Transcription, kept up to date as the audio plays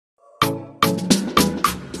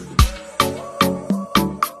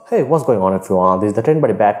Hey, what's going on everyone? This is the Trend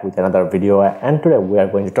Buddy back with another video, and today we are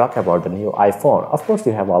going to talk about the new iPhone. Of course,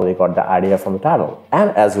 you have already got the idea from the title. And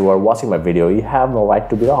as you are watching my video, you have no right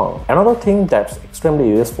to be wrong. Another thing that's extremely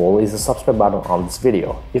useful is the subscribe button on this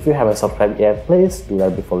video. If you haven't subscribed yet, please do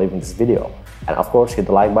that before leaving this video. And of course, hit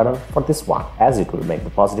the like button for this one, as it will make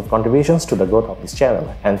the positive contributions to the growth of this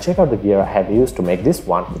channel. And check out the gear I have used to make this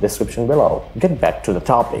one in the description below. Get back to the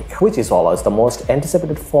topic, which is always the most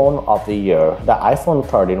anticipated phone of the year. The iPhone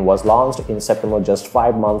 13 was launched in September just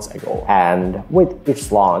 5 months ago. And with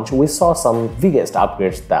its launch, we saw some biggest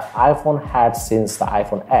upgrades the iPhone had since the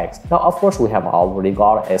iPhone X. Now, of course, we have already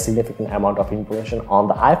got a significant amount of information on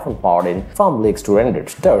the iPhone 14 from leaks to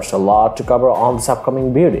renders. There's a lot to cover on this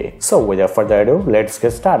upcoming beauty. So without further ado, let's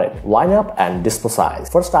get started. Lineup and display size.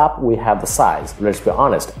 First up, we have the size. Let's be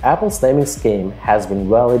honest, Apple's naming scheme has been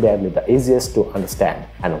very badly the easiest to understand.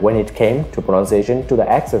 And when it came to pronunciation to the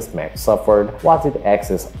XS Max suffered, was it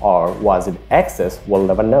XS or was it XS? We'll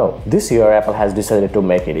never know. This year, Apple has decided to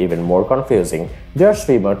make it even more confusing. There's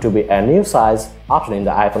rumored to be a new size option in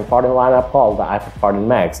the iPhone 14 lineup called the iPhone 14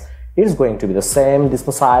 Max. It's going to be the same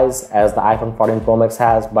display size as the iPhone 14 Pro Max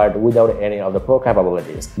has, but without any of the Pro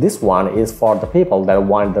capabilities. This one is for the people that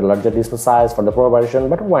want the larger display size for the Pro version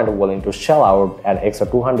but weren't willing to shell out an extra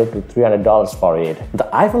 $200 to $300 for it. The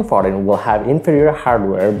iPhone 14 will have inferior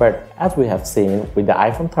hardware, but as we have seen with the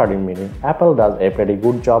iPhone 13 mini, Apple does a pretty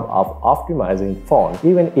good job of optimizing the phone,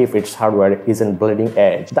 even if its hardware isn't bleeding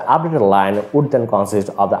edge. The updated line would then consist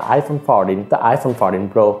of the iPhone 14, the iPhone 14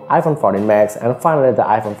 Pro, iPhone 14 Max, and finally the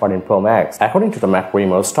iPhone 14 Pro Max. According to the Mac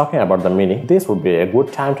rumors talking about the mini, this would be a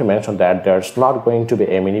good time to mention that there's not going to be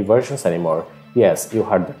a mini versions anymore. Yes, you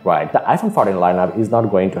heard that right. The iPhone 14 lineup is not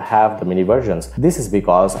going to have the mini versions. This is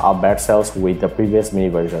because of bad sales with the previous mini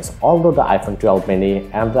versions. Although the iPhone 12 mini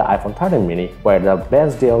and the iPhone 13 mini were the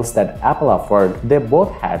best deals that Apple offered, they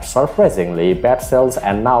both had surprisingly bad sales,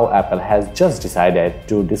 and now Apple has just decided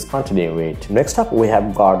to discontinue it. Next up, we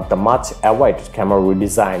have got the much awaited camera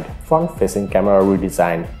redesigned. Front-facing camera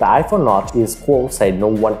redesign. The iPhone notch is cool, said no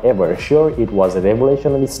one ever. Sure, it was a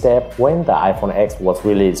revolutionary step when the iPhone X was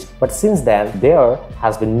released, but since then there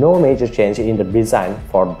has been no major change in the design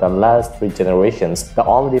for the last 3 generations. The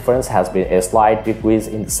only difference has been a slight decrease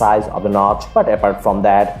in the size of the notch, but apart from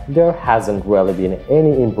that, there hasn't really been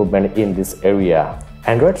any improvement in this area.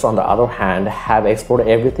 Androids, on the other hand, have explored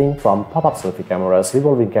everything from pop-up selfie cameras,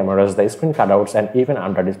 revolving cameras, the screen cutouts, and even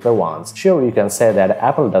under-display ones. Sure, you can say that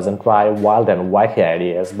Apple doesn't try wild and wacky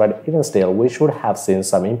ideas, but even still, we should have seen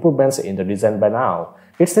some improvements in the design by now.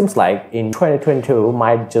 It seems like in 2022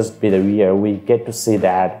 might just be the year we get to see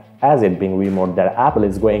that, as it being rumored that Apple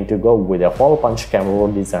is going to go with a hole punch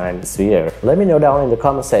camera design this year. Let me know down in the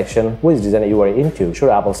comment section which design you are into.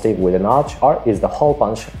 Should Apple stick with a notch, or is the hole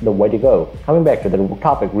punch the way to go? Coming back to the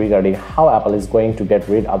topic regarding how Apple is going to get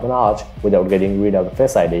rid of the notch without getting rid of the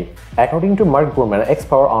Face ID. According to Mark Gurman,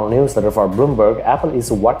 expert on newsletter for Bloomberg, Apple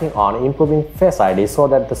is working on improving Face ID so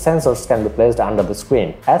that the sensors can be placed under the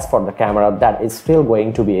screen. As for the camera, that is still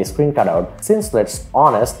going to be a screen cutout, since let's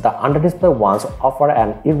honest, the under-display ones offer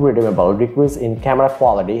an irredeemable decrease in camera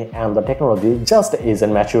quality, and the technology just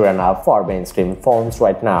isn't mature enough for mainstream phones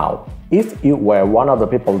right now. If you were one of the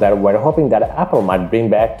people that were hoping that Apple might bring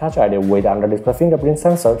back Touch ID with under-display fingerprint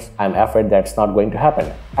sensors, I'm afraid that's not going to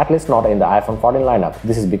happen, at least not in the iPhone 14 lineup.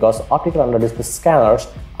 This is because optical under-display scanners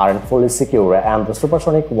aren't fully secure, and the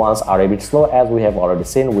supersonic ones are a bit slow, as we have already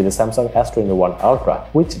seen with the Samsung S21 Ultra,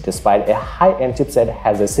 which despite a high-end chipset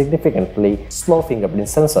has a significantly slow fingerprint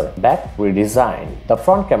sensor. Back redesign. The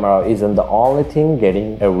front camera isn't the only thing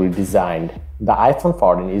getting redesigned. The iPhone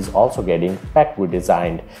 14 is also getting back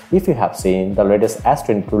redesigned. If you have seen the latest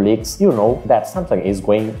S22 leaks, you know that Samsung is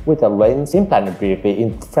going with a lens implanted directly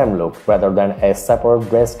in the frame look rather than a separate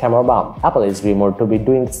breast camera bump. Apple is rumored to be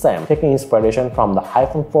doing the same, taking inspiration from the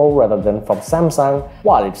iPhone 4 rather than from Samsung.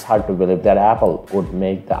 While it's hard to believe that Apple would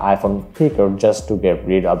make the iPhone thicker just to get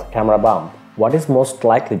rid of the camera bump, what is most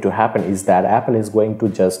likely to happen is that Apple is going to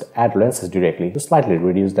just add lenses directly to slightly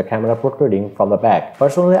reduce the camera protruding from the back.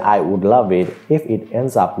 Personally, I would love it if it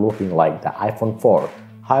ends up looking like the iPhone 4.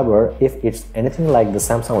 However, if it's anything like the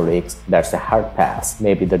Samsung leaks, that's a hard pass.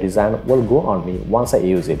 Maybe the design will grow on me once I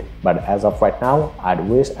use it, but as of right now, I'd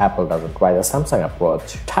wish Apple doesn't try the Samsung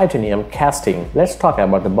approach. Titanium Casting. Let's talk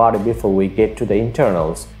about the body before we get to the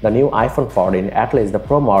internals. The new iPhone 14, at least the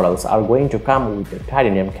Pro models, are going to come with the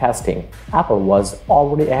titanium casting. Apple was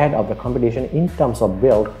already ahead of the competition in terms of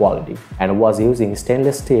build quality and was using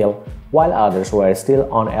stainless steel, while others were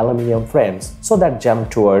still on aluminum frames. So that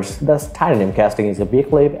jump towards the titanium casting is a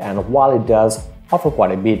big leap, and while it does offer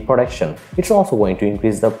quite a bit protection, it's also going to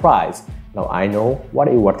increase the price. Now I know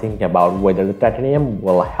what you were thinking about whether the titanium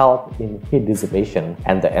will help in heat dissipation,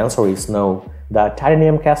 and the answer is no. The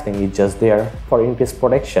titanium casting is just there for increased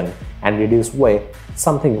protection and reduced weight,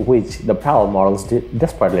 something which the parallel models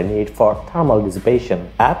desperately need for thermal dissipation.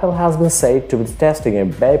 Apple has been said to be testing a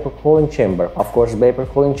vapor cooling chamber. Of course, vapor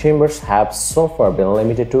cooling chambers have so far been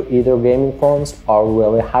limited to either gaming phones or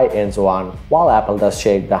really high-end one. While Apple does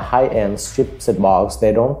shake the high-end chipset box,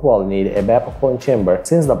 they don't really need a vapor cooling chamber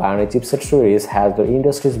since the Bionic chipset series has the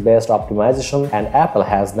industry's best optimization and Apple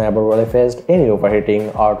has never really faced any overheating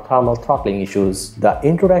or thermal throttling issues. The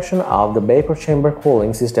introduction of the vapor chamber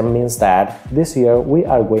cooling system means that this year we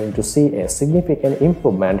are going to see a significant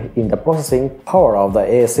improvement in the processing power of the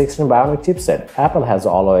A16 Bionic chipset. Apple has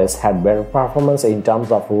always had better performance in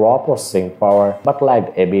terms of raw processing power but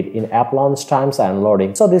lagged a bit in app launch times and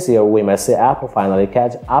loading. So this year we may see Apple finally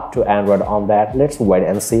catch up to Android on that. Let's wait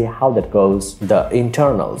and see how that goes. The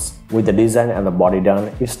internals. With the design and the body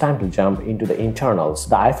done, it's time to jump into the internals.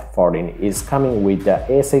 The iPhone 14 is coming with the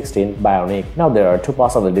A16 Bionic. Now there are two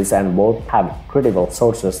possibilities and both have critical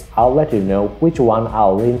sources. I'll let you know which one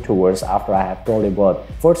I'll lean towards after I have told you both.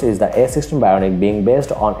 First is the A16 Bionic being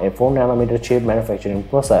based on a 4nm chip manufacturing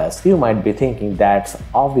process. You might be thinking that's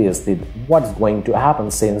obviously what's going to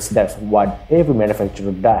happen since that's what every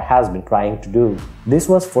manufacturer has been trying to do. This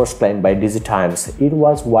was first claimed by DigiTimes. It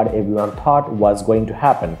was what everyone thought was going to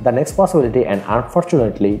happen. The next possibility, and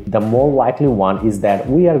unfortunately the more likely one, is that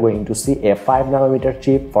we are going to see a 5nm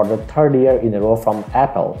chip for the third year in a row from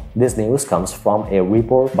Apple. This news comes from a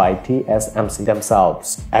report by TSMC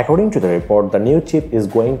themselves. According to the report, the new chip is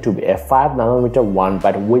going to be a 5nm one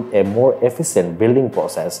but with a more efficient building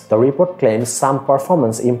process. The report claims some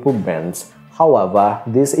performance improvements. However,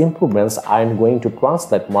 these improvements aren't going to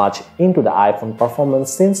translate much into the iPhone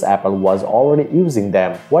performance since Apple was already using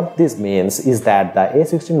them. What this means is that the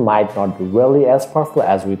A16 might not be really as powerful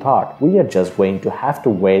as we thought. We are just going to have to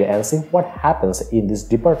wait and see what happens in this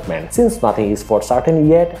department. Since nothing is for certain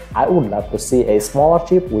yet, I would love to see a smaller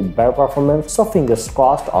chip with better performance, so fingers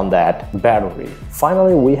crossed on that. Battery.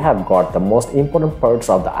 Finally, we have got the most important parts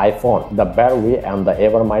of the iPhone, the battery and the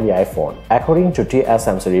ever-mighty iPhone. According to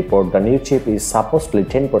TSMC report, the new chip is supposedly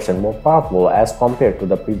 10% more powerful as compared to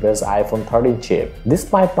the previous iPhone 13 chip.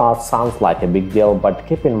 This might not sound like a big deal, but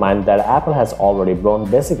keep in mind that Apple has already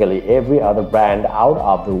blown basically every other brand out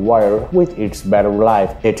of the water with its battery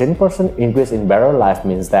life. A 10% increase in battery life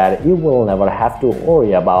means that you will never have to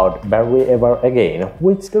worry about battery ever again,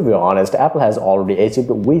 which to be honest Apple has already achieved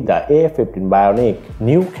with the A15 Bionic.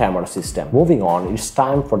 New camera system. Moving on, it's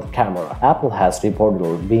time for the camera. Apple has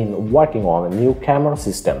reportedly been working on a new camera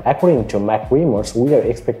system. According to Mac rumors, we are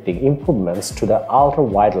expecting improvements to the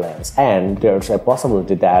ultra-wide lens, and there's a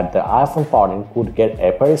possibility that the iPhone 14 could get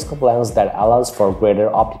a periscope lens that allows for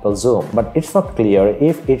greater optical zoom, but it's not clear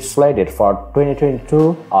if it's slated for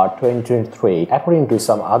 2022 or 2023. According to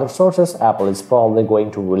some other sources, Apple is probably going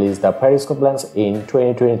to release the periscope lens in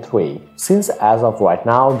 2023. Since as of right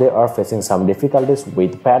now, they are facing some difficulties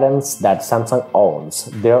with patents that Samsung owns.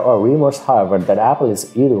 There are rumors, however, that Apple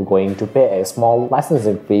is either going to pay a small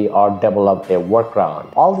licensing fee or develop a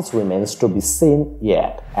workaround. All this remains to be seen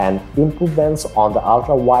yet, and improvements on the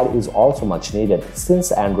ultra-wide is also much needed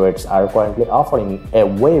since Androids are currently offering a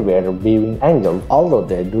way better viewing angle, although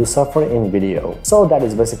they do suffer in video. So that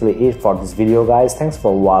is basically it for this video, guys. Thanks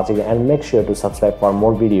for watching and make sure to subscribe for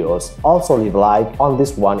more videos. Also leave a like on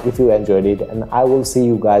this one if you enjoyed it, and I will see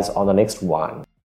you guys on the next one.